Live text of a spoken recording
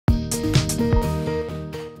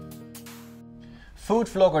food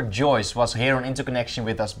vlogger Joyce was here on IntoConnection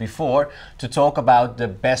with us before to talk about the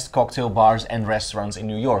best cocktail bars and restaurants in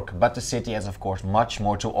New York. But the city has of course much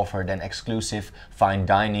more to offer than exclusive fine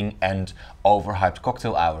dining and overhyped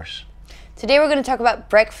cocktail hours. Today we're going to talk about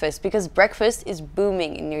breakfast because breakfast is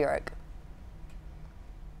booming in New York.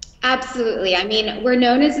 Absolutely. I mean, we're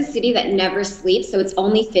known as a city that never sleeps, so it's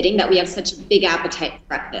only fitting that we have such a big appetite for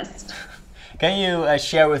breakfast. Can you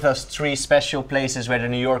share with us 3 special places where the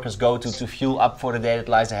New Yorkers go to fuel up for the day that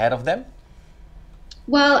lies ahead of them?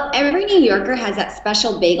 Well, every New Yorker has that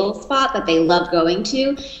special bagel spot that they love going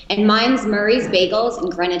to, and mine's Murray's Bagels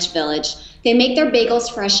in Greenwich Village. They make their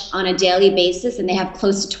bagels fresh on a daily basis, and they have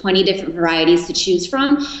close to 20 different varieties to choose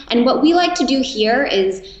from. And what we like to do here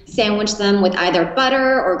is sandwich them with either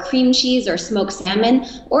butter or cream cheese or smoked salmon,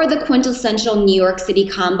 or the quintessential New York City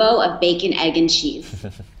combo of bacon, egg, and cheese.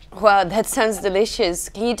 Wow, that sounds delicious.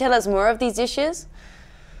 Can you tell us more of these dishes?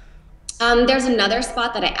 There's another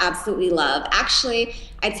spot that I absolutely love. Actually,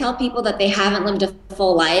 I tell people that they haven't lived a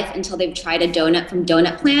full life until they've tried a donut from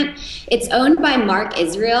Doughnut Plant. It's owned by Mark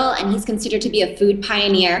Israel, and he's considered to be a food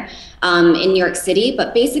pioneer in New York City.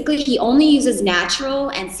 But basically, he only uses natural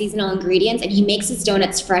and seasonal ingredients, and he makes his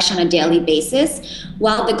donuts fresh on a daily basis.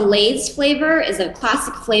 While the glazed flavor is a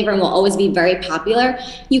classic flavor and will always be very popular,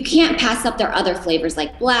 you can't pass up their other flavors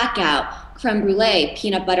like blackout, creme brulee,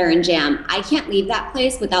 peanut butter, and jam. I can't leave that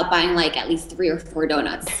place without buying like at least 3 or 4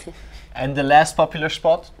 donuts. And the last popular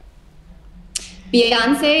spot?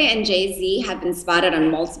 Beyonce and Jay-Z have been spotted on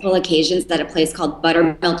multiple occasions at a place called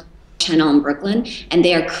Buttermilk Channel in Brooklyn, and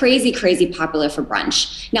they are crazy, crazy popular for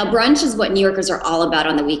brunch. Now, brunch is what New Yorkers are all about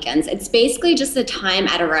on the weekends. It's basically just a time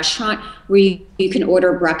at a restaurant where you can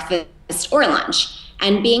order breakfast or lunch.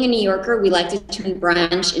 And being a New Yorker, we like to turn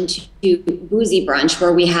brunch into boozy brunch,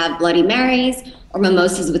 where we have Bloody Marys or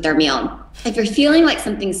mimosas with our meal. If you're feeling like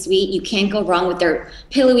something sweet, you can't go wrong with their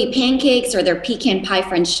pillowy pancakes or their pecan pie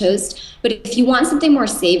French toast. But if you want something more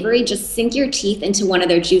savory, just sink your teeth into one of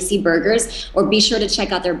their juicy burgers, or be sure to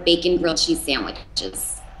check out their bacon grilled cheese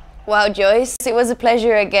sandwiches. Wow, Joyce, it was a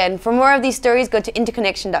pleasure again. For more of these stories, go to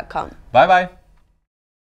IntoConnection.com. Bye bye.